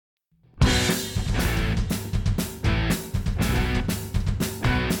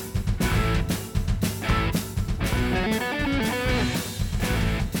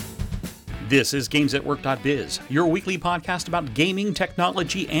This is GamesAtWork.biz, your weekly podcast about gaming,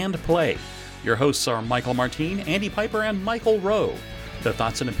 technology, and play. Your hosts are Michael Martin, Andy Piper, and Michael Rowe. The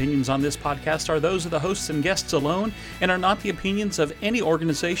thoughts and opinions on this podcast are those of the hosts and guests alone and are not the opinions of any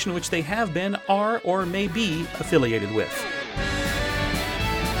organization which they have been, are, or may be affiliated with.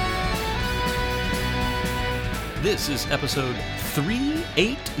 This is episode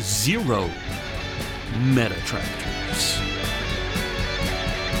 380, Meta Tractors.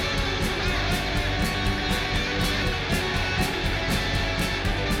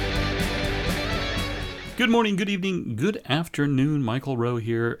 Good morning, good evening, good afternoon. Michael Rowe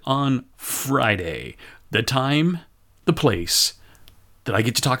here on Friday. The time, the place that I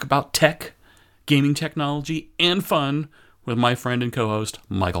get to talk about tech, gaming technology, and fun with my friend and co-host,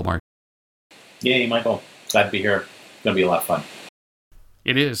 Michael Martin. Yay, Michael. Glad to be here. It's going to be a lot of fun.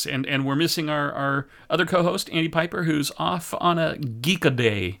 It is, and we're missing our other co-host, Andy Piper, who's off on a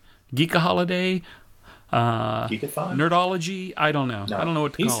Geek-a-holiday. Geekathon? Nerdology? I don't know. No, I don't know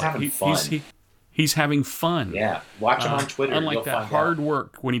what to call it. Having fun. He's having fun. Yeah. Watch him on Twitter. Unlike that hard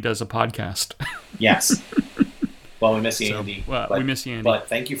work when he does a podcast. Yes. Well, we miss you, Andy. We miss you, Andy. But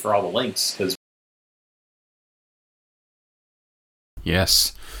thank you for all the links.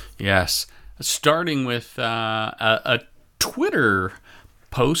 Yes. Starting with a Twitter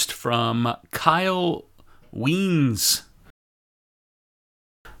post from Kyle Wiens,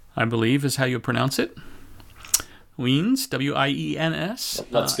 I believe is how you pronounce it. Wiens, W-I-E-N-S.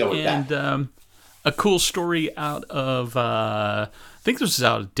 Let's go with that. And a cool story out of, I think this was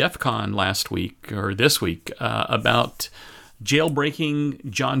out of DEF CON last week, or this week, about jailbreaking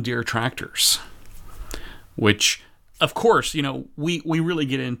John Deere tractors. Which, of course, you know, we really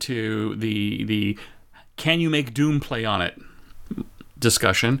get into the can you make Doom play on it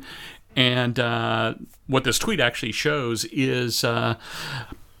discussion. And what this tweet actually shows is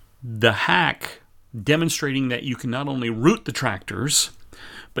the hack demonstrating that you can not only root the tractors,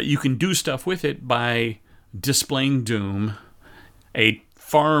 but you can do stuff with it by displaying Doom, a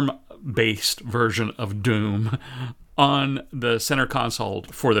farm-based version of Doom, on the center console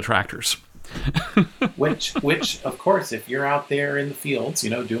for the tractors. which, of course, if you're out there in the fields,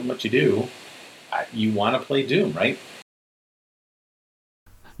 doing what you do, you want to play Doom, right?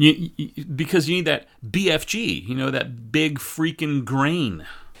 Because you need that BFG, that big freaking grain.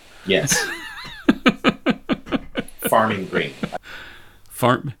 Yes. Farming grain.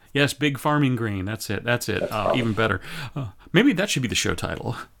 Yes, big farming grain. That's it. Even better. Maybe that should be the show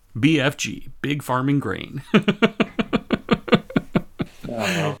title. BFG, big farming grain.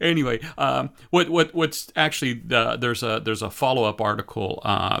 Anyway, what's actually there's a follow-up article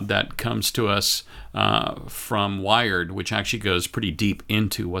that comes to us from Wired, which actually goes pretty deep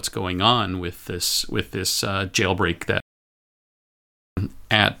into what's going on with this jailbreak that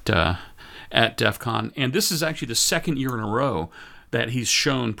at DEF CON. And this is actually the second year in a row that he's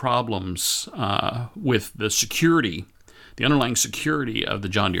shown problems with the security, the underlying security of the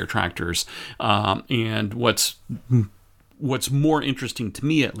John Deere tractors. And what's more interesting to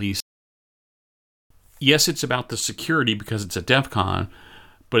me, at least, yes, it's about the security because it's a DEF CON,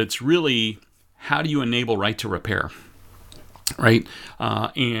 but it's really how do you enable right to repair, right?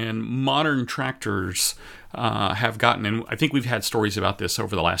 And modern tractors have gotten, and I think we've had stories about this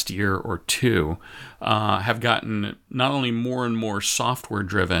over the last year or two, have gotten not only more and more software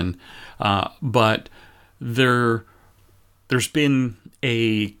driven, but there's been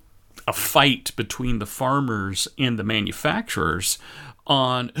a fight between the farmers and the manufacturers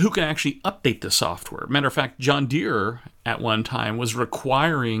on who can actually update the software. Matter of fact, John Deere at one time was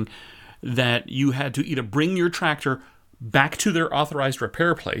requiring that you had to either bring your tractor back to their authorized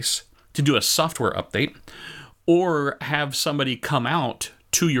repair place to do a software update, or have somebody come out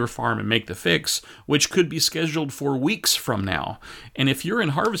to your farm and make the fix, which could be scheduled for weeks from now. And if you're in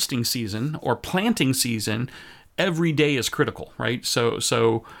harvesting season or planting season, every day is critical, right?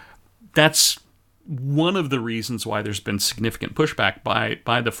 So that's one of the reasons why there's been significant pushback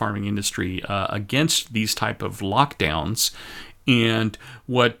by the farming industry against these type of lockdowns. And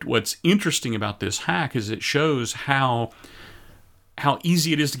what's interesting about this hack is it shows how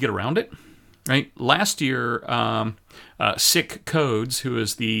easy it is to get around it, right? Last year, Sick Codes, who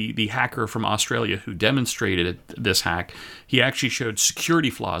is the hacker from Australia who demonstrated this hack, he actually showed security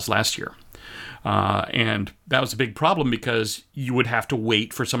flaws last year. And that was a big problem because you would have to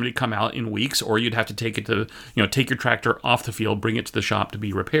wait for somebody to come out in weeks, or you'd have to take your tractor off the field, bring it to the shop to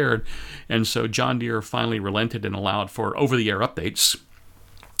be repaired. And so John Deere finally relented and allowed for over-the-air updates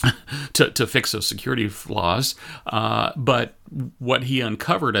to fix those security flaws. But what he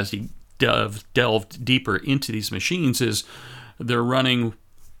uncovered as he delved deeper into these machines is they're running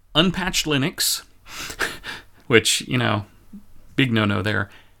unpatched Linux, which, big no-no there,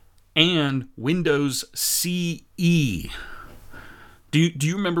 and Windows CE. Do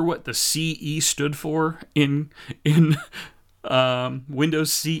you remember what the CE stood for in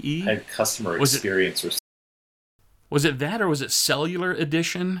Windows CE? And customer experience. Was it that, or was it Cellular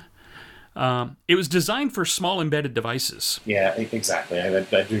Edition? It was designed for small embedded devices. Yeah, exactly. I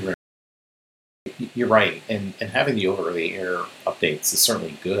do remember. You're right, and having the over-the-air updates is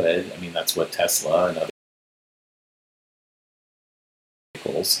certainly good. I mean, that's what Tesla and other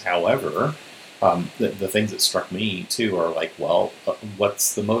vehicles. However, the things that struck me too are like, well,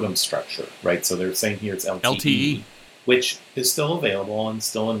 what's the modem structure, right? So they're saying here it's LTE, which is still available and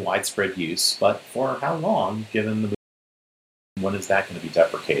still in widespread use, but for how long? Given the when is that going to be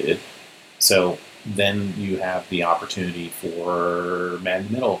deprecated? So then you have the opportunity for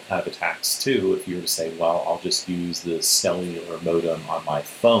man-in-the-middle kind of attacks too. If you were to say, well, I'll just use the cellular modem on my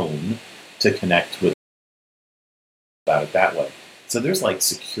phone to connect with about it that way. So there's like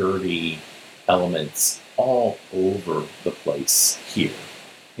security elements all over the place here.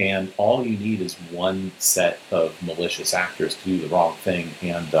 And all you need is one set of malicious actors to do the wrong thing.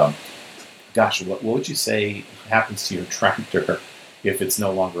 And gosh, what would you say happens to your tractor if it's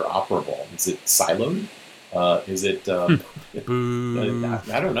no longer operable? Is it siloed? Is it... I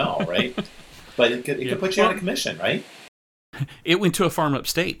don't know, right? But it could put you out of commission, right? It went to a farm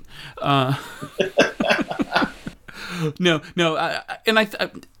upstate. No,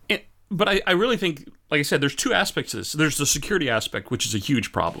 but I really think, like I said, there's two aspects to this. There's the security aspect, which is a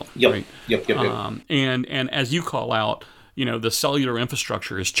huge problem. Yep. Right? Yep. And as you call out, the cellular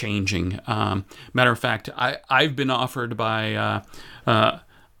infrastructure is changing. Matter of fact, I've been offered by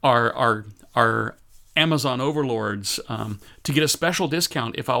our Amazon overlords to get a special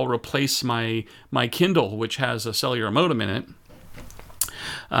discount if I'll replace my Kindle, which has a cellular modem in it,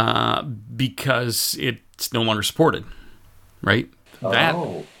 because it's no longer supported. Right.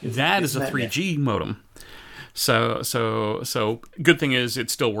 That is a 3G modem. So good thing is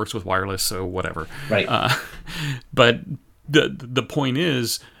it still works with wireless, so whatever. Right. But the point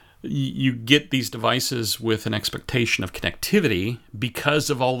is, you get these devices with an expectation of connectivity because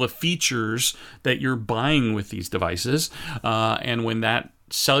of all the features that you're buying with these devices. And when that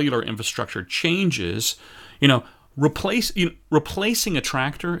cellular infrastructure changes, replacing a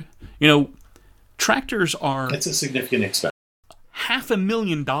tractor, tractors are... It's a significant expense.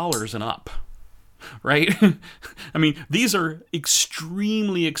 $500,000 and up, right? I mean, these are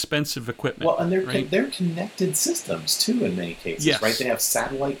extremely expensive equipment. Well, and right? they're connected systems too in many cases, yes. right? They have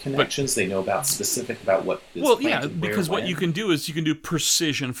satellite connections. They know about what is planted because where, what you can do is you can do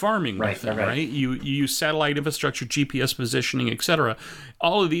precision farming with them, right? You use satellite infrastructure, GPS positioning, etc.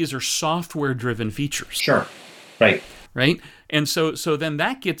 All of these are software-driven features. Sure, right. Right? And so then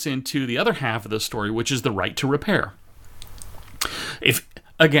that gets into the other half of the story, which is the right to repair. If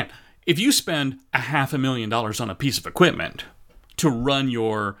you spend $500,000 on a piece of equipment to run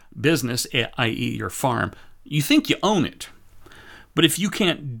your business, i.e. your farm, you think you own it. But if you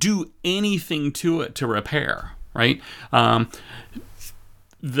can't do anything to it to repair, right? The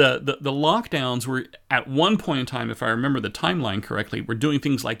lockdowns were, at one point in time, if I remember the timeline correctly, were doing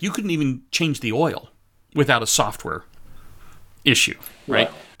things like you couldn't even change the oil without a software issue,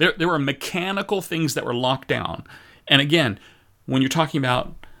 right? Wow. There were mechanical things that were locked down. And again, when you're talking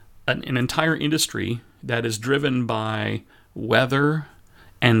about an entire industry that is driven by weather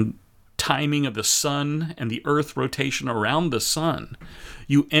and timing of the sun and the earth rotation around the sun,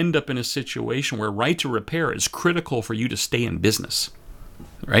 you end up in a situation where right to repair is critical for you to stay in business,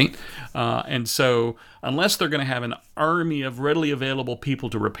 right? And so unless they're going to have an army of readily available people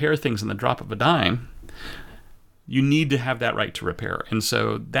to repair things in the drop of a dime, you need to have that right to repair. And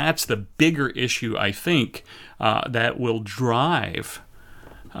so that's the bigger issue, I think, that will drive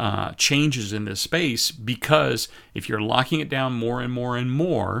changes in this space, because if you're locking it down more and more and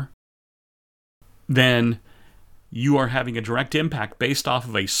more, then you are having a direct impact based off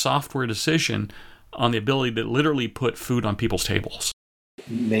of a software decision on the ability to literally put food on people's tables.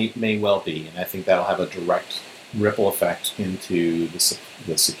 May well be, and I think that'll have a direct ripple effect into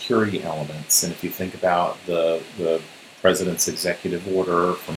the security elements. And if you think about the president's executive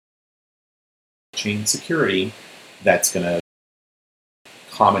order from chain security, that's going to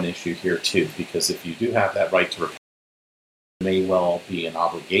common issue here too, because if you do have that right to repair, it may well be an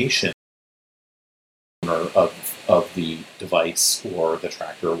obligation of the device or the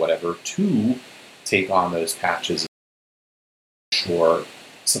tractor or whatever to take on those patches for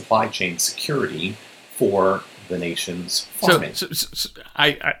supply chain security for the nation's farming. So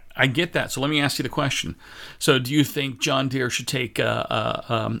I get that. So let me ask you the question. So do you think John Deere should take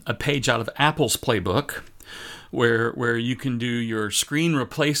a page out of Apple's playbook, where you can do your screen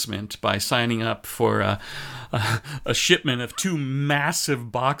replacement by signing up for a shipment of 2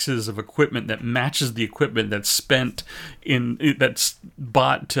 massive boxes of equipment that matches the equipment that's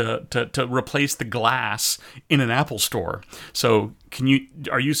bought to replace the glass in an Apple store? So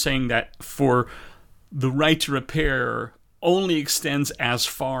are you saying that for the right to repair only extends as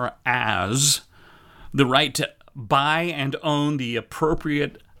far as the right to buy and own the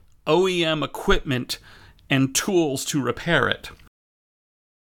appropriate OEM equipment and tools to repair it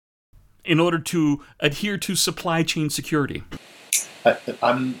in order to adhere to supply chain security?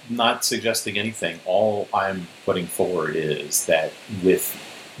 I'm not suggesting anything. All I'm putting forward is that with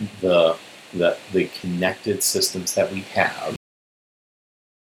the connected systems that we have,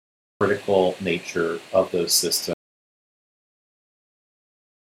 critical nature of those systems,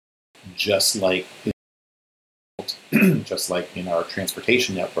 just like in our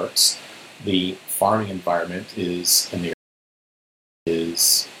transportation networks, the farming environment is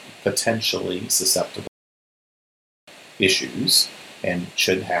potentially susceptible to issues and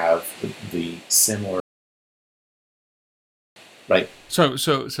should have the similar right.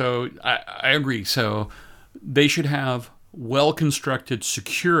 So I agree. So they should have well-constructed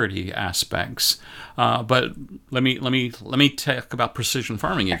security aspects. But let me talk about precision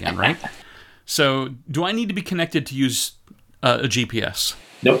farming again, right? So do I need to be connected to use a GPS?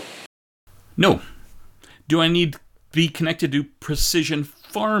 Nope. No. Do I need to be connected to precision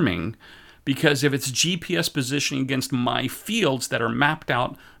farming? Because if it's GPS positioning against my fields that are mapped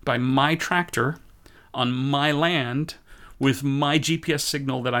out by my tractor on my land with my GPS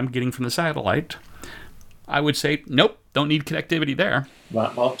signal that I'm getting from the satellite, I would say, nope, don't need connectivity there.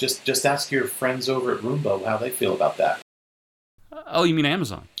 Well, just ask your friends over at Roomba how they feel about that. Oh, you mean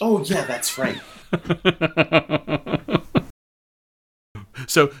Amazon? Oh, yeah, that's right.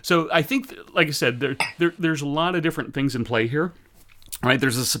 So I think, like I said, there's a lot of different things in play here. Right?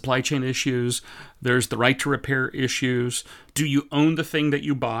 There's the supply chain issues. There's the right to repair issues. Do you own the thing that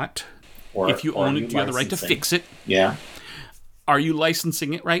you bought? Or if you own it, do you have the right to fix it? Yeah. Are you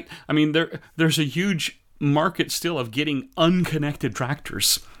licensing it right? I mean, there's a huge market still of getting unconnected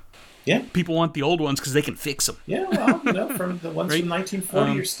tractors. Yeah. People want the old ones because they can fix them. Yeah, well, from the ones right? from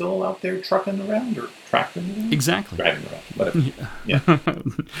 1940 are still out there trucking around or tracking around. Exactly. Driving around, whatever. Yeah.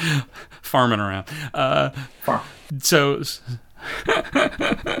 Farming around. Farm. So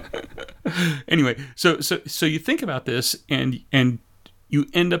anyway, so you think about this and you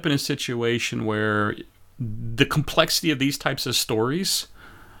end up in a situation where the complexity of these types of stories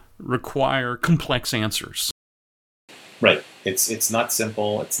require complex answers. Right. It's not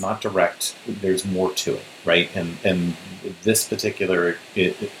simple. It's not direct. There's more to it, right? And this particular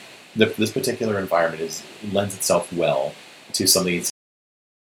this particular environment lends itself well to something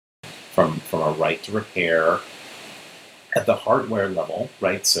from a right to repair at the hardware level,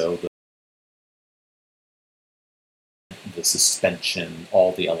 right? So the suspension,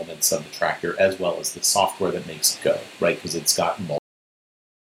 all the elements of the tractor, as well as the software that makes it go, right? Because it's got multiple.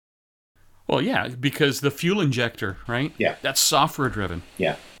 Well, yeah, because the fuel injector, right? Yeah. That's software driven.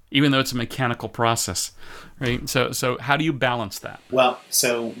 Yeah. Even though it's a mechanical process, right? So how do you balance that? Well,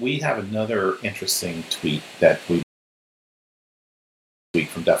 so we have another interesting tweet from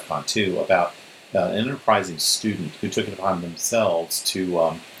DEF CON 2 about an enterprising student who took it upon themselves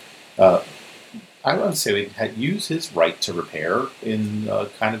to, I would say, use his right to repair in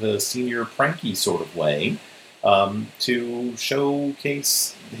kind of a senior pranky sort of way to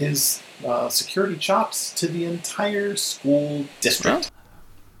showcase his security chops to the entire school district.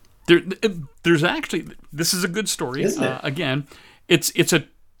 There's actually, this is a good story. Isn't it? Again, it's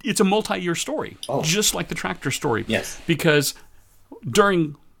a multi-year story, just like the tractor story. Yes. Because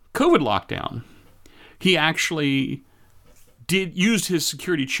during COVID lockdown, he actually used his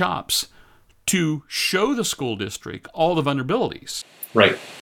security chops to show the school district all the vulnerabilities. Right.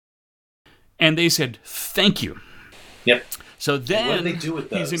 And they said, thank you. Yep. So then what do they do with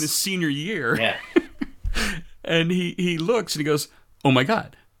those? He's in his senior year. Yeah. And he looks and he goes, oh my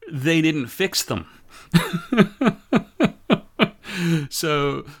God, they didn't fix them.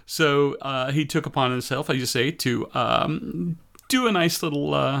 So he took upon himself, I just say, to do a nice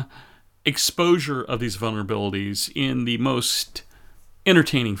little exposure of these vulnerabilities in the most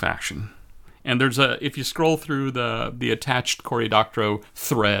entertaining fashion. And if you scroll through the attached Cory Doctorow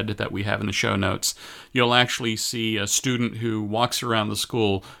thread that we have in the show notes, you'll actually see a student who walks around the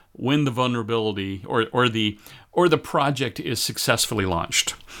school when the vulnerability or the project is successfully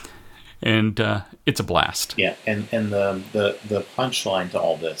launched. and it's a blast. Yeah, and the punchline to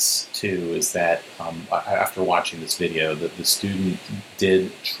all this too is that after watching this video, that the student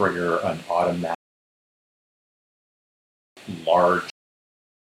did trigger an automatic large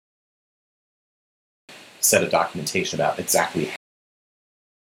set of documentation about exactly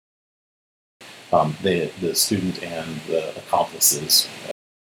how the student and the accomplices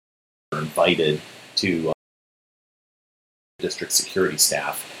were invited to district security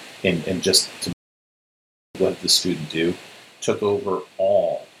staff, and just to what did the student do? Took over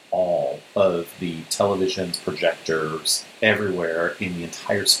all of the televisions, projectors, everywhere in the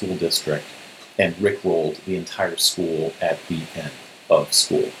entire school district, and rickrolled the entire school at the end of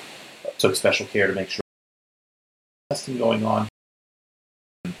school. Took special care to make sure testing going on.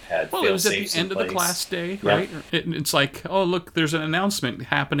 Had Well, it was at the end of the class day, right? Yep. It's like, oh, look, there's an announcement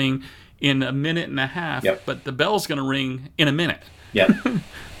happening in a minute and a half, yep. but the bell's going to ring in a minute. Yep.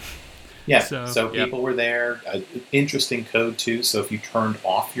 Yeah, so people were there. Interesting code, too. So if you turned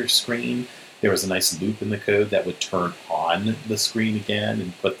off your screen, there was a nice loop in the code that would turn on the screen again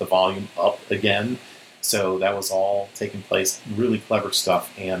and put the volume up again. So that was all taking place. Really clever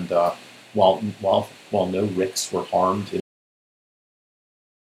stuff. And while no RICs were harmed,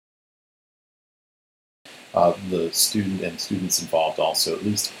 the student and students involved also, at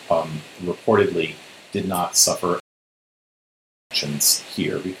least reportedly, did not suffer actions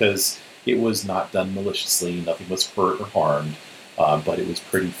here because it was not done maliciously. Nothing was hurt or harmed, but it was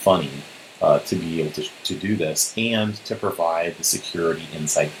pretty funny to be able to do this and to provide the security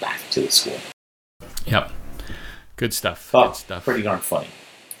insight back to the school. Yep. Good stuff. Good stuff. Pretty darn funny.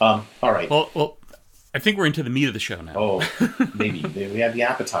 All right. Well, I think we're into the meat of the show now. Oh, maybe. We have the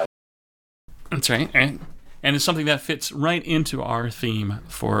appetizer. That's right. And it's something that fits right into our theme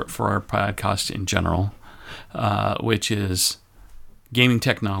for our podcast in general, which is gaming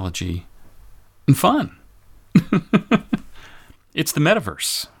technology and fun. It's the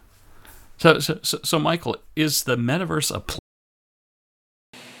metaverse. So, Michael, is the metaverse a play?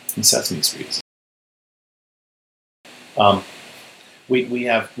 In Sesame Street. We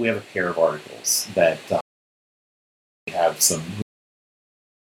have a pair of articles that have some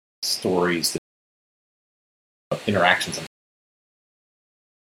stories, interactions.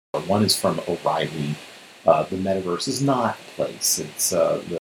 One is from O'Reilly. The metaverse is not a place. It's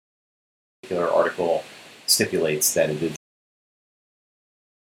the particular article stipulates that it is.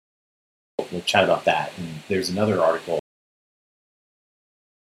 We'll chat about that. And there's another article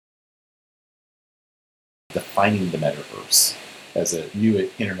defining the metaverse as a new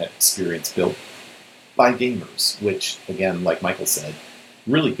internet experience built by gamers, which, again, like Michael said,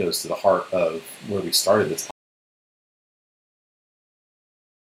 really goes to the heart of where we started this.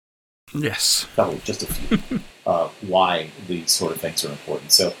 Yes. Oh, just a few. Why these sort of things are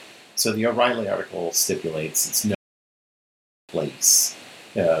important. So the O'Reilly article stipulates it's no place.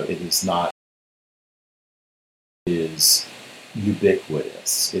 It is not. It is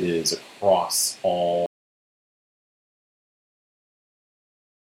ubiquitous. It is across all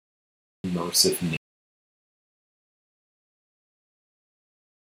immersive nature.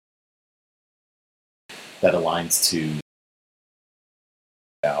 That aligns to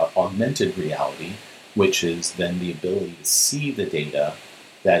augmented reality, which is then the ability to see the data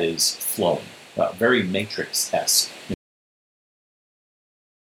that is flowing. Very Matrix-esque.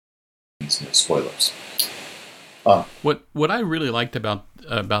 No spoilers. What I really liked about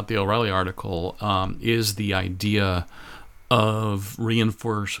the O'Reilly article is the idea of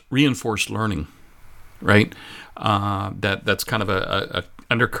reinforced learning, right? That's kind of a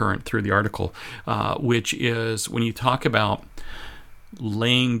undercurrent through the article, which is when you talk about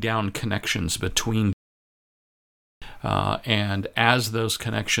laying down connections between and as those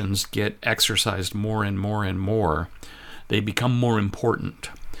connections get exercised more and more and more, they become more important.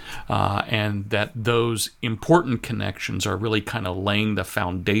 And that those important connections are really kind of laying the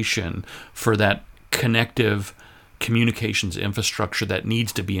foundation for that connective communications infrastructure that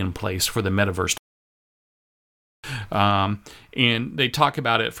needs to be in place for the metaverse. And they talk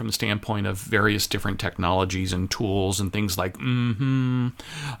about it from the standpoint of various different technologies and tools and things like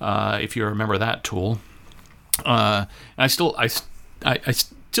if you remember that tool. And I still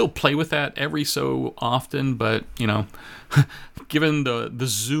play with that every so often, but given the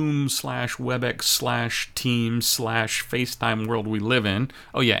Zoom /WebEx /Teams /FaceTime world we live in,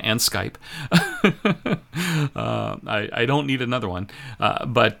 and Skype, I don't need another one.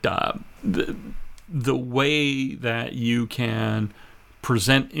 But the way that you can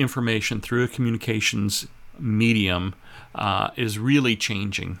present information through a communications medium is really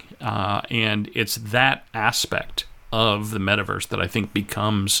changing, and it's that aspect of the metaverse that I think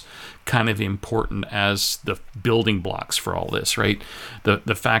becomes kind of important as the building blocks for all this, right?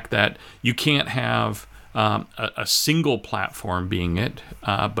 The fact that you can't have a single platform being it,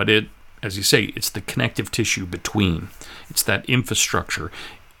 but it, as you say, it's the connective tissue between. It's that infrastructure.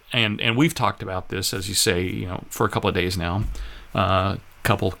 And we've talked about this, as you say, for a couple of days now.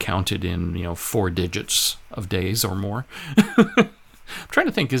 Couple counted in 4 digits of days or more. I'm trying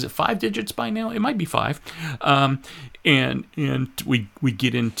to think, is it 5 digits by now? It might be 5. And we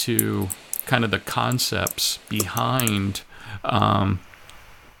get into kind of the concepts behind how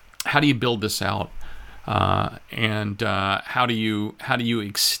do you build this out, and how do you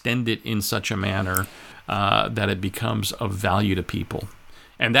extend it in such a manner that it becomes of value to people.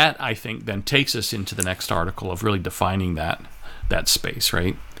 And that, I think, then takes us into the next article of really defining that space,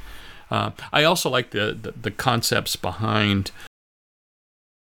 right? I also like the concepts behind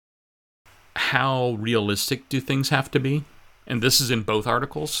how realistic do things have to be, and this is in both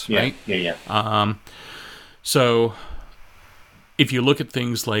articles, right? Yeah. So if you look at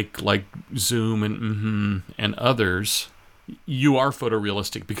things like Zoom and others, you are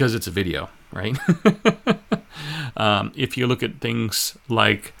photorealistic because it's a video, right? If you look at things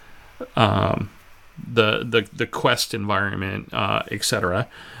like the Quest environment, etc.,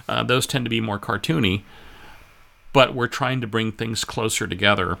 those tend to be more cartoony, but we're trying to bring things closer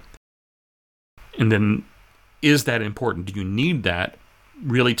together. And then, is that important? Do you need that?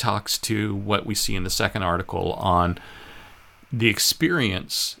 Really talks to what we see in the second article on the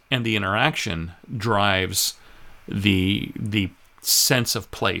experience and the interaction drives the sense of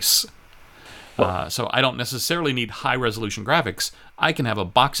place. So I don't necessarily need high resolution graphics. I can have a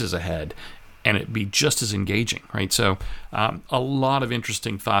boxes ahead and it be just as engaging, right? So a lot of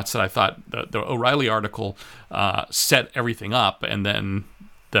interesting thoughts that I thought the O'Reilly article set everything up, and then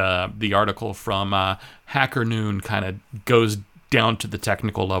the article from Hacker Noon kind of goes down to the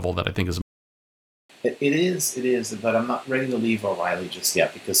technical level that I think is. It is, but I'm not ready to leave O'Reilly just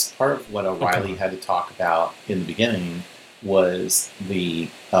yet, because part of what O'Reilly had to talk about in the beginning was the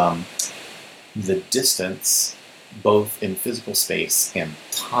distance, both in physical space and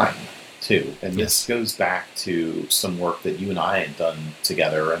time, too. And this goes back to some work that you and I had done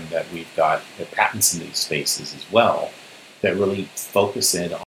together, and that we've got patents in these spaces as well, that really focus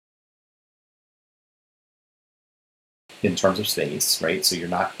in terms of space, right? So you're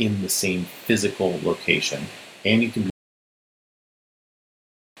not in the same physical location, and you can.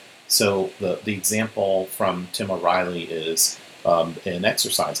 So the example from Tim O'Reilly is an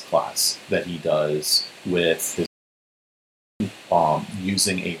exercise class that he does with his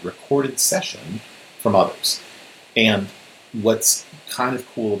using a recorded session from others. And what's kind of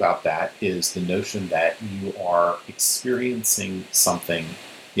cool about that is the notion that you are experiencing something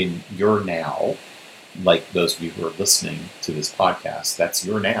in your now. Like those of you who are listening to this podcast, that's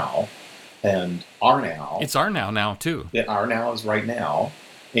your now, and our now. It's our now too. Our now is right now,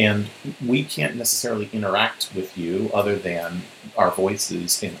 and we can't necessarily interact with you other than our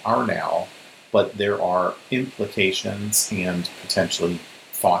voices in our now, but there are implications and potentially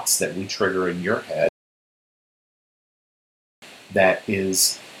thoughts that we trigger in your head that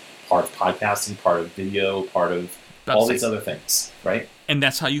is part of podcasting, part of video, part of all these other things, right? And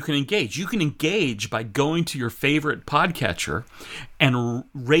that's how you can engage. You can engage by going to your favorite podcatcher and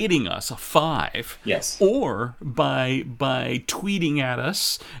rating us a 5. Yes. Or by tweeting at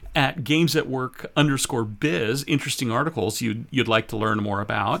us at gamesatwork_biz, interesting articles you'd like to learn more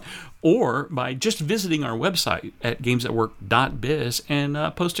about, or by just visiting our website at gamesatwork.biz and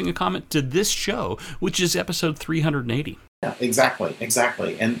posting a comment to this show, which is episode 380. Yeah, exactly.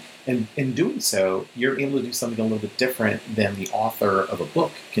 And in doing so, you're able to do something a little bit different than the author of a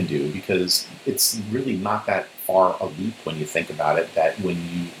book can do, because it's really not that far a leap when you think about it, that when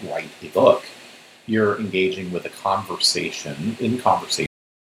you write a book, you're engaging with a conversation,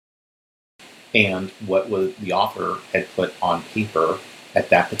 and what the author had put on paper at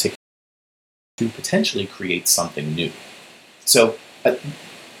that particular to potentially create something new. So the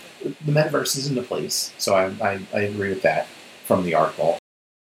metaverse is into place, so I agree with that from the article.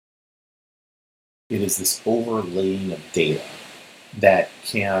 It is this overlaying of data that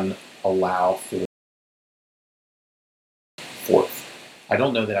can allow for forth. I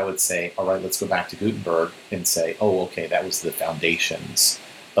don't know that I would say, all right, let's go back to Gutenberg and say, oh, okay, that was the foundations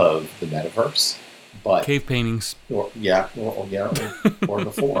of the metaverse. But cave paintings, or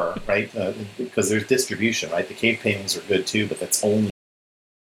before, right? Because there's distribution, right? The cave paintings are good too, but that's only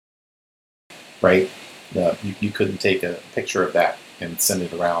right. You couldn't take a picture of that and send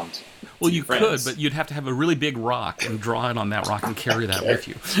it around. Well, you could, but you'd have to have a really big rock and draw it on that rock and carry that with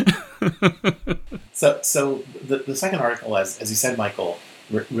you. So the second article, as you said, Michael,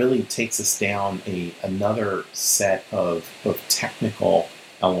 really takes us down another set of technical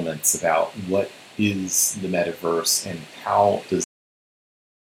elements about what is the metaverse and how does it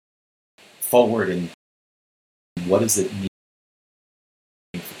forward and what does it mean,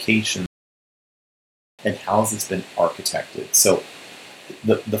 implications, and how has this been architected. So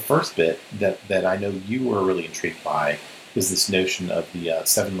the first bit that I know you were really intrigued by is this notion of the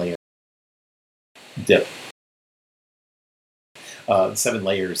 7-layer dip. 7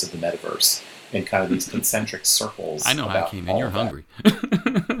 layers of the metaverse and kind of these concentric circles. I know, Hakeem, and you're hungry.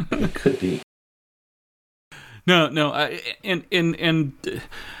 It could be. No, and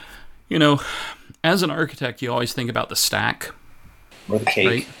you know, as an architect, you always think about the stack, or the cake,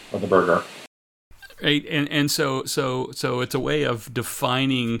 right? Or the burger, right? And so it's a way of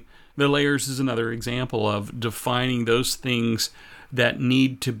defining the layers. Is another example of defining those things that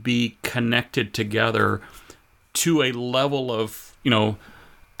need to be connected together to a level of,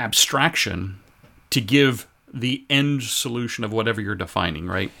 abstraction to give the end solution of whatever you're defining,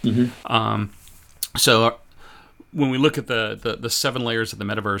 right? Mm-hmm. So when we look at the 7 layers of the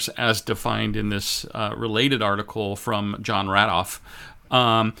metaverse as defined in this related article from John Radoff,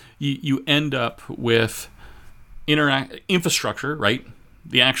 you end up with infrastructure, right?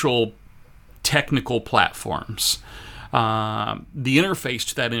 The actual technical platforms. The interface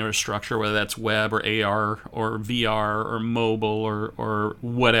to that infrastructure, whether that's web or AR or VR or mobile or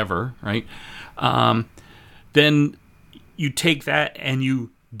whatever, right? Then you take that and you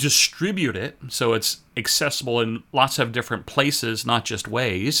distribute it so it's accessible in lots of different places, not just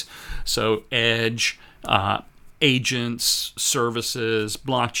ways. So edge, agents, services,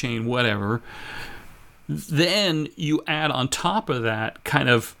 blockchain, whatever. Then you add on top of that kind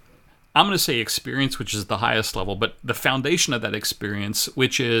of, I'm going to say experience, which is the highest level, but the foundation of that experience,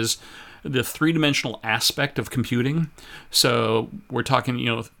 which is the three-dimensional aspect of computing. So we're talking,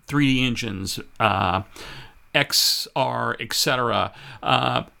 3D engines, XR, etc.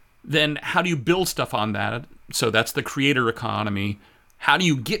 Then how do you build stuff on that? So that's the creator economy. How do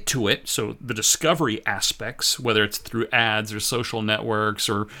you get to it? So the discovery aspects, whether it's through ads or social networks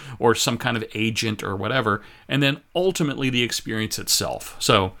or some kind of agent or whatever. And then ultimately the experience itself.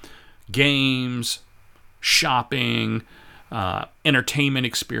 So games, shopping, entertainment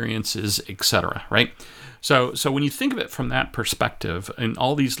experiences, etc. Right? So when you think of it from that perspective and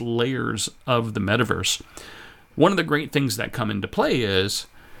all these layers of the metaverse, one of the great things that come into play is,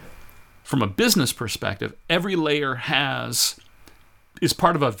 from a business perspective, every layer is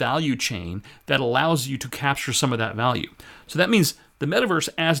part of a value chain that allows you to capture some of that value. So that means the metaverse,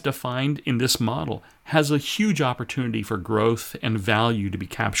 as defined in this model, has a huge opportunity for growth and value to be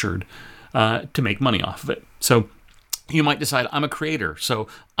captured to make money off of it. So you might decide, I'm a creator, so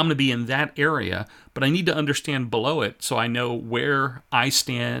I'm going to be in that area, but I need to understand below it so I know where I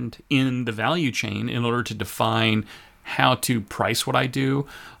stand in the value chain in order to define how to price what I do,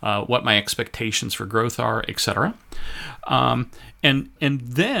 what my expectations for growth are, etc. And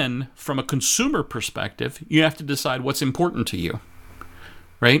then from a consumer perspective, you have to decide what's important to you,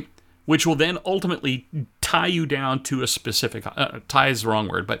 right? Which will then ultimately tie you down to a specific, tie is the wrong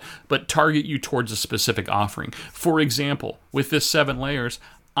word, but target you towards a specific offering. For example, with this 7 layers,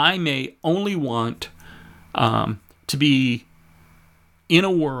 I may only want to be in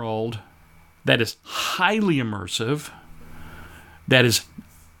a world that is highly immersive, that is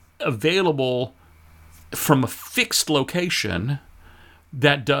available from a fixed location,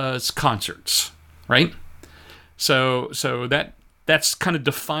 that does concerts, right? So that's kind of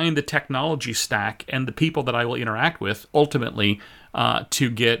defined the technology stack and the people that I will interact with ultimately to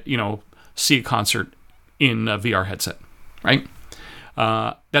get, see a concert in a VR headset, right?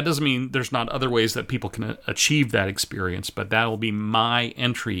 That doesn't mean there's not other ways that people can achieve that experience, but that will be my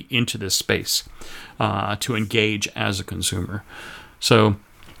entry into this space to engage as a consumer. So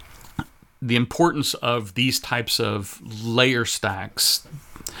the importance of these types of layer stacks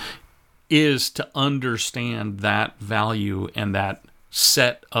is to understand that value and that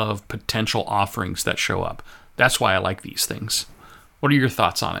set of potential offerings that show up. That's why I like these things. What are your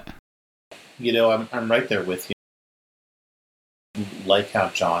thoughts on it? I'm right there with you. Like how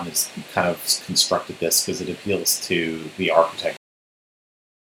John has kind of constructed this because it appeals to the architect.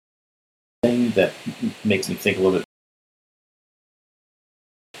 Thing that makes me think a little bit.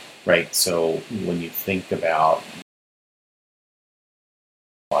 Right, so when you think about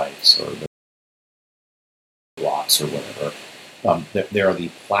lives or the blocks or whatever, there are the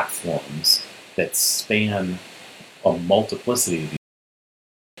platforms that span a multiplicity of these,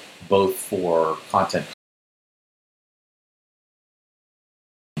 both for content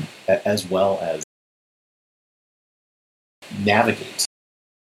as well as navigate.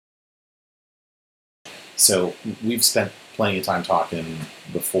 So we've spent plenty of time talking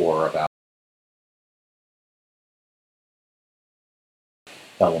before about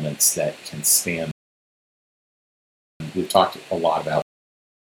elements that can span. We've talked a lot about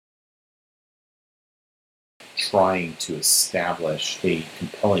trying to establish a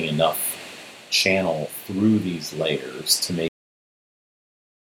compelling enough channel through these layers to make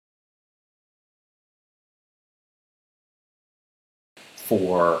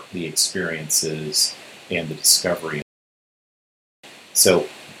for the experiences and the discovery. So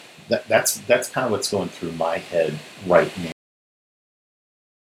that's kind of what's going through my head right now.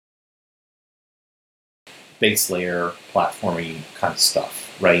 Base layer, platforming kind of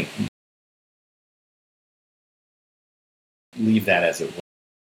stuff, right? Leave that as it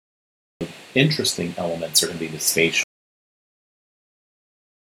was. Interesting elements are going to be the spatial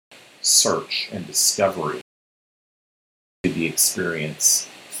search and discovery to the experience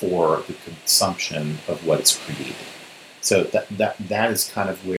for the consumption of what is created. So that is kind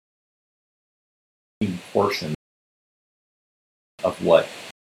of where the portion of what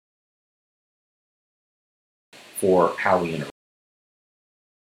for how we interact.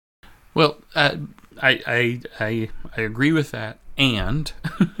 Well, I agree with that, and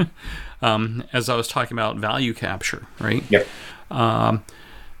as I was talking about value capture, right? Yep.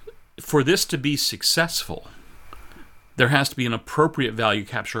 For this to be successful, there has to be an appropriate value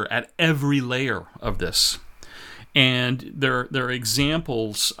capture at every layer of this. And there are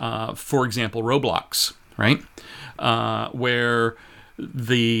examples, for example, Roblox, right? Where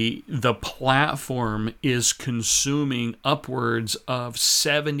the platform is consuming upwards of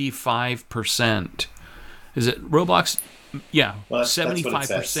 75%. Is it Roblox? Yeah, Well,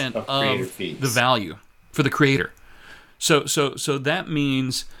 75% of of the value for the creator. So that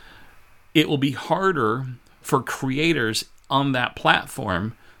means it will be harder for creators on that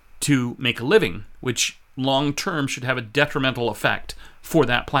platform to make a living, which long term should have a detrimental effect for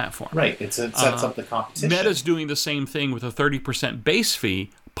that platform. Right. It sets up the competition. Meta's doing the same thing with a 30% base fee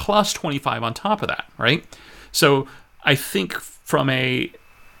plus 25 on top of that, right? So I think from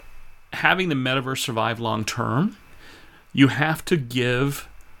having the metaverse survive long term, you have to give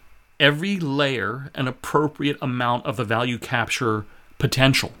every layer an appropriate amount of the value capture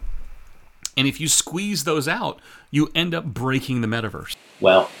potential. And if you squeeze those out, you end up breaking the metaverse.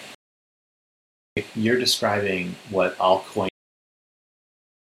 Well, you're describing what I'll coin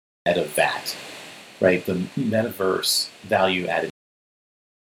metavat, right? The metaverse value added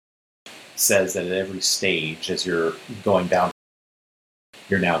says that at every stage, as you're going down,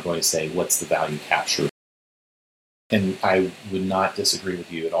 you're now going to say, what's the value capture? And I would not disagree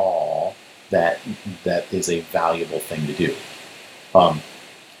with you at all that is a valuable thing to do.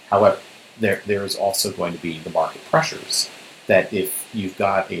 However, there is also going to be the market pressures that if you've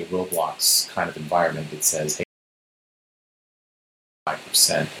got a Roblox kind of environment that says, hey,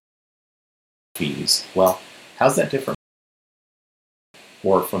 5% fees, well, how's that different?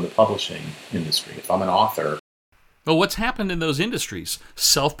 Or from the publishing industry? If I'm an author. Well, what's happened in those industries?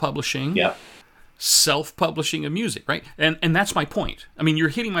 Self-publishing. Yep. Self-publishing of music, right? And that's my point. I mean, you're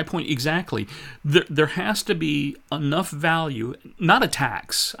hitting my point exactly. There has to be enough value, not a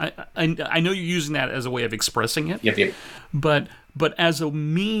tax. I know you're using that as a way of expressing it. Yep. But as a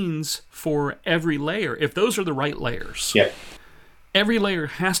means for every layer, if those are the right layers, yep. Every layer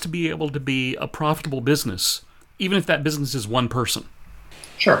has to be able to be a profitable business, even if that business is one person.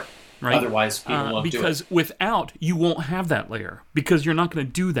 Sure. Right? Otherwise, people won't do it. Because without, you won't have that layer, because you're not going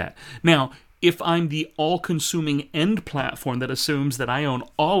to do that. Now, if I'm the all-consuming end platform that assumes that I own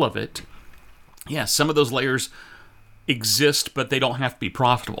all of it, yeah, some of those layers exist, but they don't have to be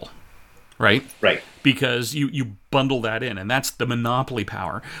profitable, right? Right. Because you bundle that in, and that's the monopoly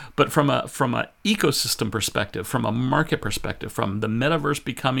power. But from a ecosystem perspective, from a market perspective, from the metaverse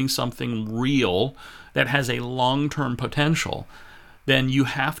becoming something real that has a long-term potential, then you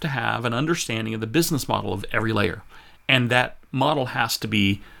have to have an understanding of the business model of every layer. And that model has to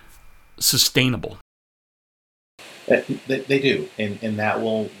be sustainable. They do, and that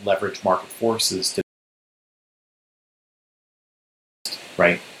will leverage market forces to,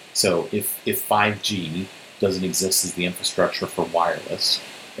 right? So if 5G doesn't exist as the infrastructure for wireless,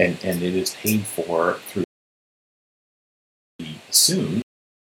 and it is paid for through soon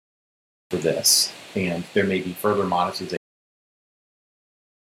for this, and there may be further monetization,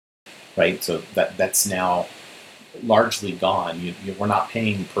 right? So that's now largely gone. We're not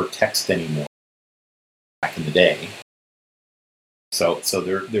paying per text anymore back in the day. So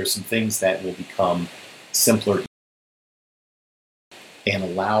there's some things that will become simpler. and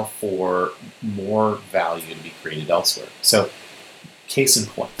allow for more value to be created elsewhere. So, case in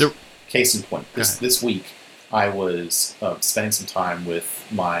point. This week, I was spending some time with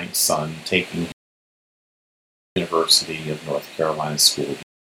my son taking University of North Carolina School.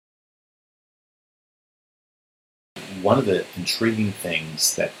 One of the intriguing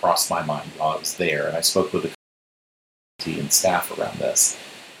things that crossed my mind while I was there, and I spoke with the community and staff around this,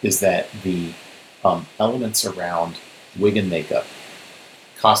 is that the elements around wig and makeup,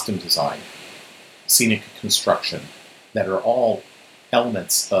 costume design, scenic construction, that are all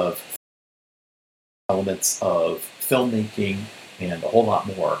elements of filmmaking and a whole lot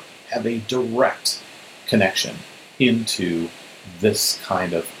more, have a direct connection into this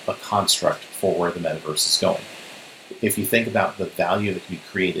kind of a construct for where the metaverse is going. If you think about the value that can be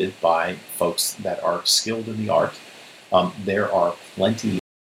created by folks that are skilled in the art, there are plenty that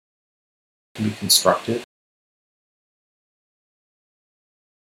can be constructed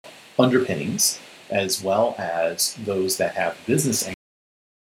underpinnings, as well as those that have business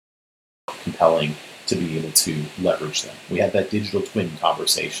compelling to be able to leverage them. We had that digital twin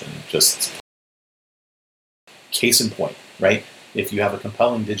conversation, just case in point, right? If you have a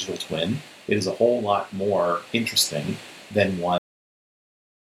compelling digital twin, it is a whole lot more interesting than one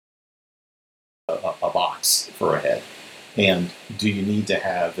a box for a head. And do you need to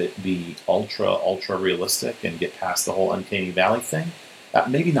have it be ultra realistic and get past the whole uncanny valley thing?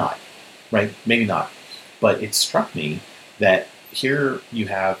 Maybe not, right? Maybe not. But it struck me that here you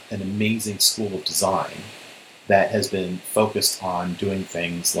have an amazing school of design that has been focused on doing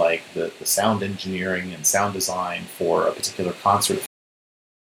things like the sound engineering and sound design for a particular concert.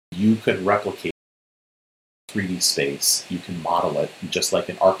 You could replicate 3D space. You can model it just like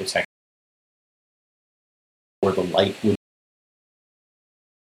an architect, where the light would,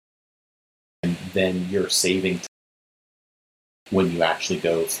 and then you're saving time when you actually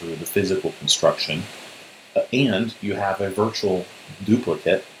go through the physical construction. And you have a virtual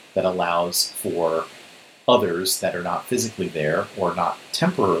duplicate that allows for others that are not physically there or not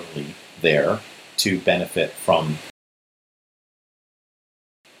temporarily there to benefit from.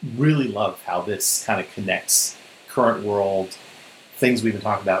 Really love how this kind of connects current world, things we've been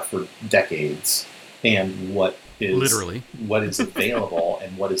talking about for decades, and what is available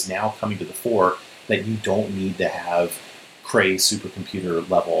and what is now coming to the fore, that you don't need to have Cray supercomputer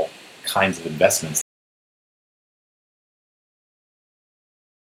level kinds of investments.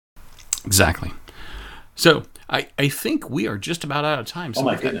 Exactly. So I think we are just about out of time. So oh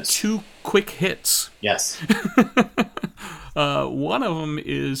my goodness. 2 quick hits. Yes. One of them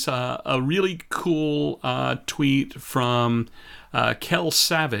is a really cool tweet from Kel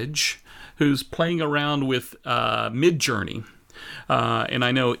Savage, who's playing around with Midjourney. And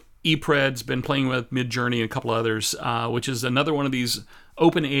I know ePred's been playing with Midjourney and a couple others, which is another one of these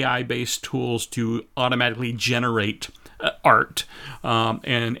open AI-based tools to automatically generate art.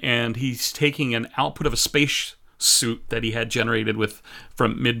 And he's taking an output of a space suit that he had generated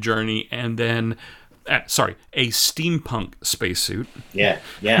from Midjourney, and then a steampunk spacesuit.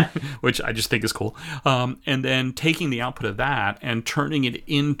 Yeah. Which I just think is cool. And then taking the output of that and turning it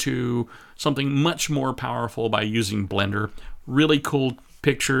into something much more powerful by using Blender. Really cool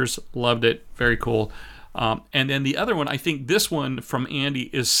pictures. Loved it. Very cool. And then the other one, I think this one from Andy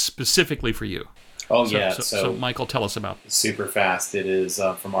is specifically for you. Oh, so, yeah. So Michael, tell us about it. Super fast. It is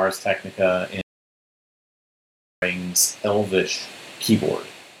from Ars Technica and Rings Elvish keyboard.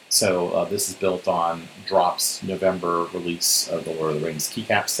 So this is built on Drop's November release of the Lord of the Rings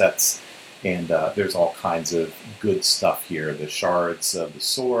keycap sets. And there's all kinds of good stuff here. The shards of the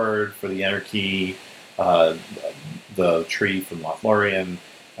sword for the Enter key, the tree from Lothlorien,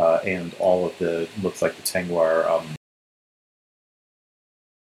 and all of looks like the Tengwar.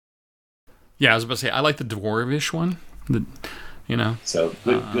 Yeah, I was about to say, I like the Dwarvish one. So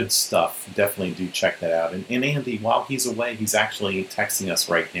good stuff. Definitely do check that out. And Andy, while he's away, he's actually texting us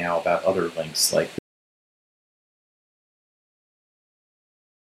right now about other links like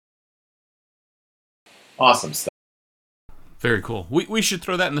awesome stuff. Very cool. We should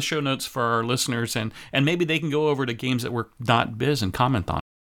throw that in the show notes for our listeners, and maybe they can go over to gamesatwork.biz and comment on it.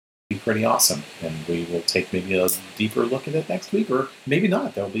 Be pretty awesome, and we will take maybe a deeper look at it next week, or maybe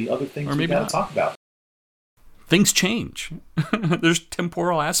not. There'll be other things we got to talk about. Things change. There's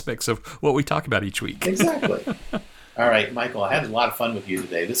temporal aspects of what we talk about each week. Exactly. All right, Michael, I had a lot of fun with you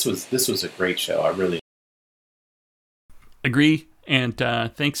today. This was a great show. I really agree. And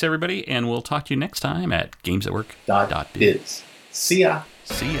thanks, everybody. And we'll talk to you next time at gamesatwork.biz. See ya.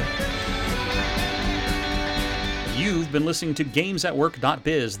 You've been listening to Games at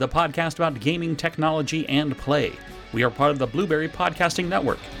Work.biz, the podcast about gaming, technology, and play. We are part of the Blueberry Podcasting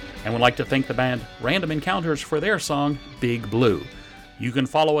Network, and would like to thank the band Random Encounters for their song, Big Blue. You can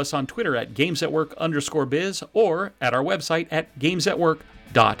follow us on Twitter at GamesAtWork_biz or at our website at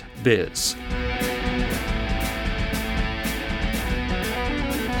gamesatwork.biz.